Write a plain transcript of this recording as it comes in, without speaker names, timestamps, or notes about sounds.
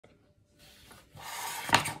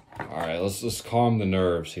let's calm the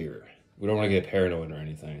nerves here. We don't want to get paranoid or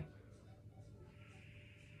anything.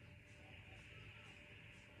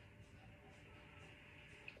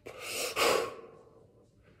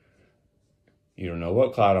 You don't know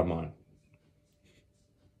what cloud I'm on.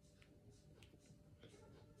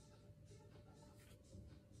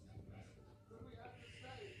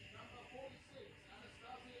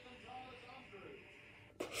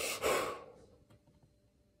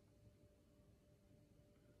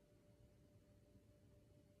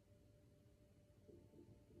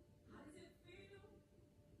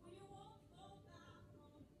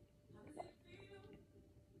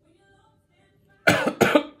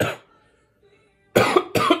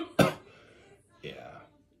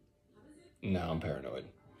 Now I'm paranoid.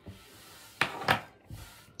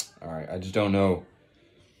 Alright, I just don't know.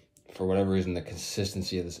 For whatever reason, the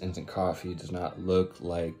consistency of this instant coffee does not look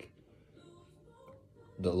like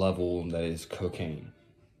the level that is cocaine.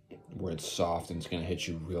 Where it's soft and it's going to hit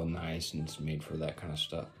you real nice and it's made for that kind of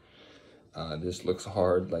stuff. This looks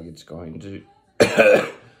hard, like it's going to...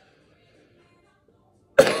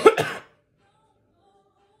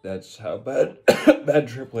 That's how bad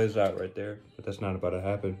trip plays out right there. But that's not about to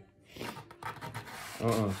happen.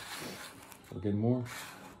 We're getting more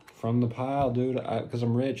from the pile, dude. Because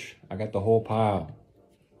I'm rich. I got the whole pile.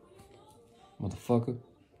 Motherfucker.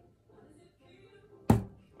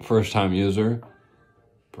 First time user.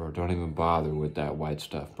 Bro, don't even bother with that white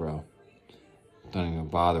stuff, bro. Don't even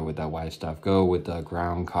bother with that white stuff. Go with the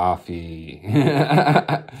ground coffee.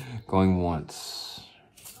 Going once.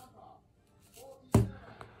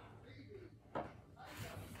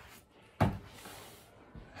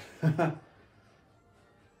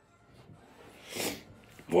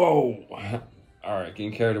 Whoa. Alright,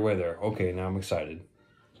 getting carried away there. Okay, now I'm excited.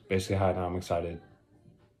 Basically, hi, now I'm excited.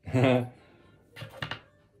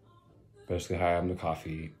 Basically, hi, I'm the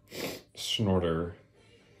coffee snorter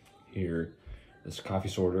here. This coffee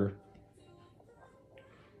sorter.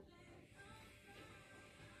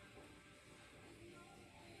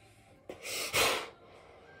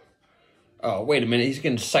 Oh, wait a minute, he's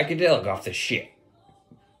getting psychedelic off this shit.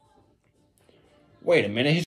 Wait a minute, he's